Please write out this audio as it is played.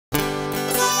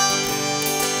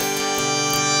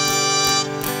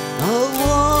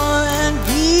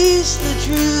the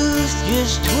truth,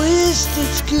 just twist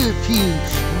its curfew,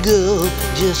 go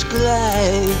just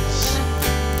glides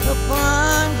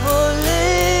upon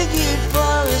four-legged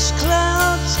forest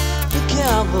clouds, the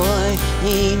cowboy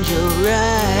angel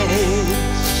rides.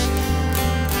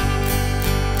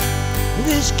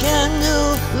 This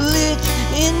candle lit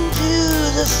into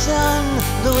the sun,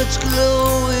 though its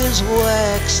glow is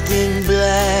waxed in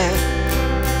black.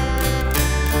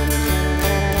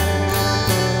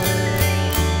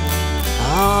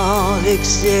 All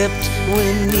except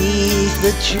beneath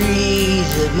the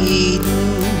trees of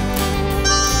Eden.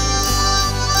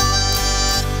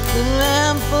 The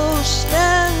lamppost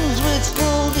stands with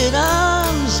folded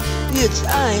arms, its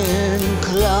iron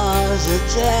claws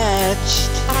attached.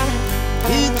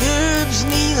 It curbs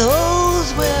neath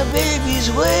holes where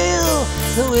babies wail,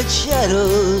 though its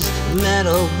shadows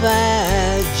metal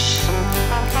badge.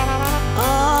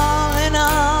 All in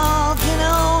all can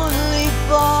only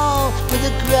fall with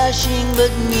a crashing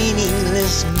but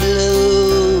meaningless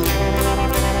blow.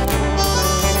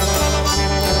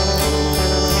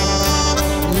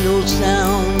 No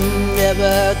sound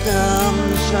ever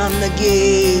comes from the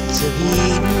gates of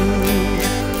Eden.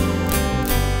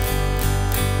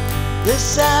 The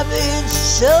savage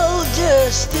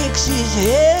soldier sticks his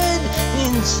head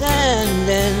in sand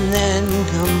and then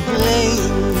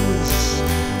complains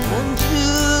unto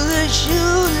the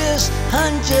shoeless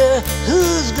hunter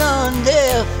who's gone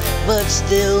deaf but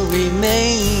still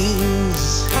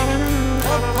remains.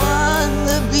 Upon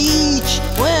the beach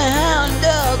where hound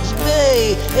dogs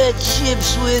bay at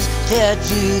ships with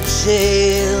tattooed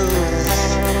sails,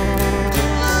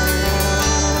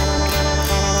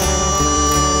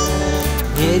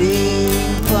 heading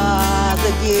for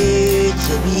the gates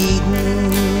of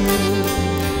Eden.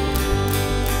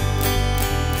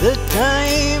 The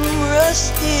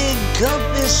time-rusted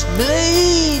compass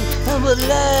blade of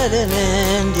Aladdin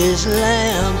and his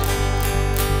lamp,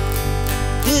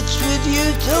 ditched with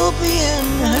utopian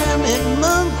hermit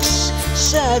monks,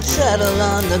 side saddle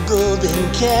on the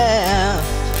golden calf.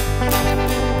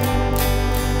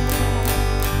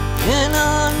 And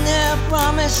on their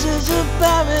promises of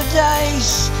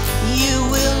paradise, you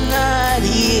will not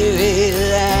hear a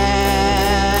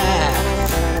laugh.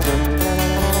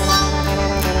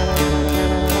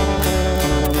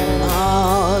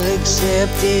 All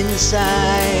except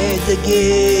inside the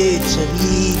gates of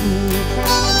Eden.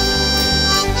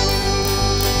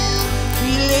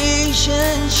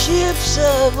 Relationships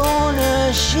of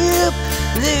ownership,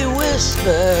 they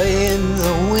whisper in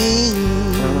the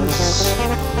wings.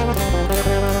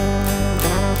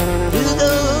 To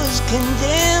those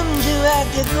condemned to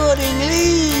act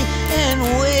accordingly and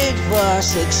wait for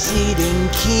succeeding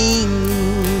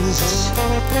kings.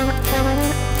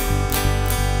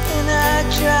 And I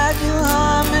try to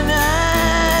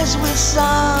harmonize with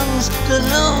songs the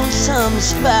lonesome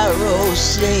sparrow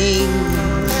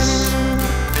sings.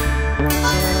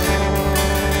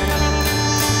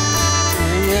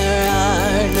 There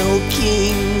are no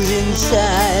kings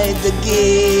inside the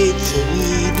gates of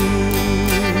Eden.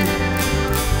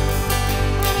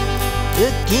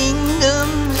 The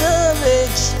kingdoms of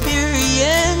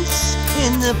experience,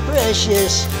 in the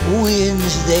precious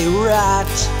winds they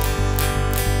rot.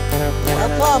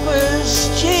 While paupers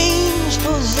change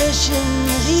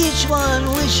possessions, each one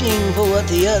wishing for what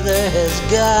the other has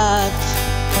got.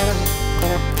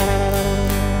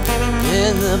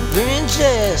 And the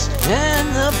princess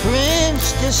and the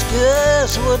prince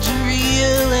discuss what's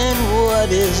real and what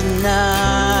is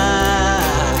not.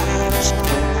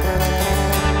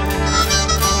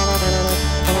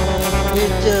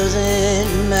 It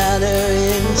doesn't matter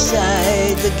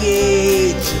inside the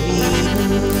gates of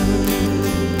Eden.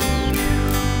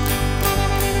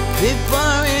 The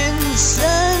foreign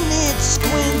sun, it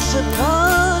squints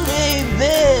upon a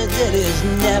bed that is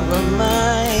never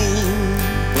mine.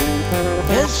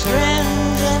 As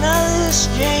friends and other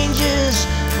strangers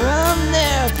from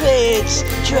their fates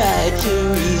try to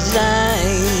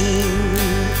resign,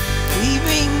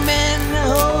 leaving men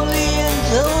wholly and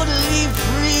totally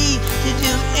free to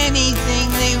do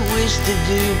anything they wish to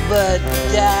do but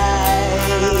die.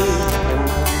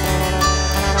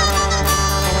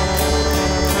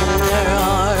 There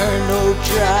are no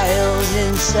trials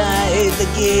inside the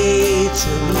gates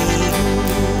of Eden.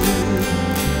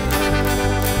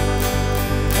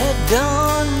 At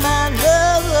dawn my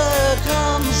lover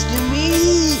comes to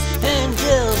me and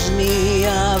tells me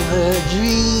of her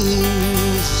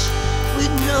dreams,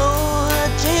 with no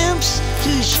attempts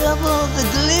to shovel the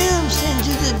glimpse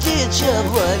into the ditch of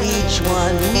what each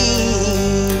one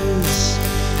means.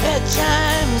 At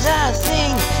times I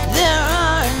think there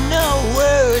are no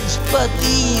words but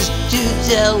these to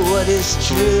tell what is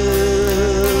true.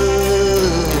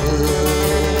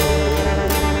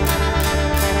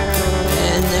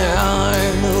 And there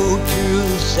are no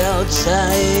truths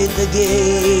outside the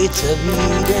gates of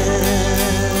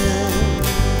Eden.